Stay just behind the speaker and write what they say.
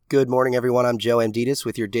Good morning, everyone. I'm Joe Amditis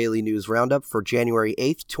with your daily news roundup for January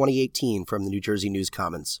 8th, 2018 from the New Jersey News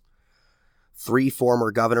Commons. 3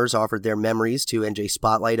 former governors offered their memories to NJ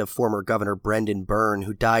Spotlight of former Governor Brendan Byrne,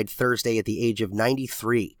 who died Thursday at the age of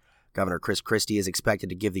 93. Governor Chris Christie is expected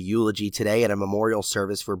to give the eulogy today at a memorial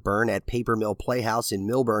service for Byrne at Paper Mill Playhouse in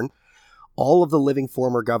Millburn. All of the living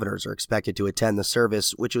former governors are expected to attend the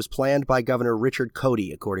service, which was planned by Governor Richard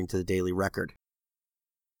Codey, according to the Daily Record.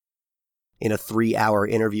 In a 3-hour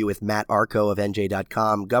interview with Matt Arco of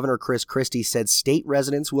NJ.com, Governor Chris Christie said state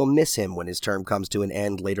residents will miss him when his term comes to an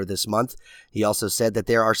end later this month. He also said that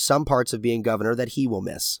there are some parts of being governor that he will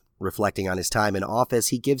miss. Reflecting on his time in office,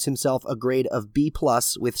 he gives himself a grade of B+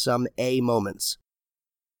 with some A moments.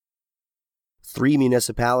 3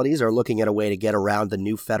 municipalities are looking at a way to get around the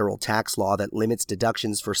new federal tax law that limits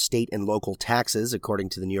deductions for state and local taxes, according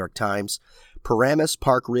to the New York Times. Paramus,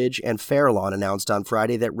 Park Ridge, and Fairlawn announced on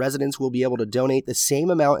Friday that residents will be able to donate the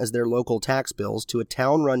same amount as their local tax bills to a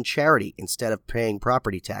town-run charity instead of paying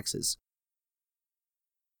property taxes.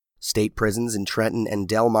 State prisons in Trenton and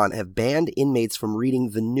Delmont have banned inmates from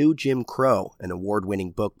reading The New Jim Crow, an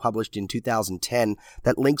award-winning book published in 2010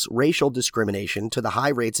 that links racial discrimination to the high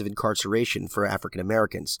rates of incarceration for African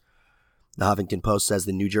Americans. The Huffington Post says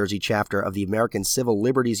the New Jersey chapter of the American Civil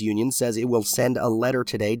Liberties Union says it will send a letter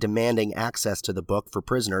today demanding access to the book for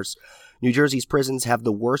prisoners. New Jersey's prisons have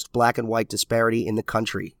the worst black and white disparity in the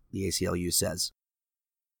country, the ACLU says.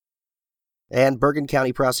 And Bergen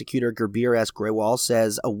County Prosecutor Gurbir S. Grewal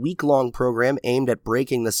says a week-long program aimed at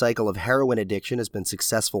breaking the cycle of heroin addiction has been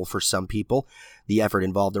successful for some people. The effort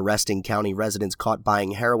involved arresting county residents caught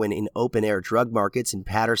buying heroin in open-air drug markets in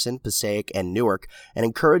Paterson, Passaic, and Newark, and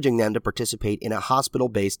encouraging them to participate in a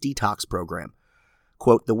hospital-based detox program.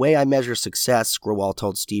 Quote, "The way I measure success," Grewal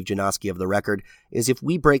told Steve Janoski of The Record, "is if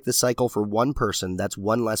we break the cycle for one person, that's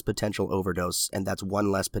one less potential overdose, and that's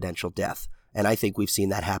one less potential death. And I think we've seen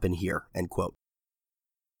that happen here," end quote.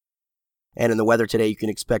 And in the weather today, you can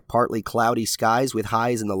expect partly cloudy skies with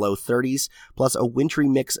highs in the low 30s, plus a wintry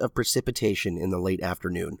mix of precipitation in the late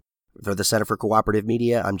afternoon. For the Center for Cooperative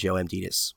Media, I'm Joe Amditis.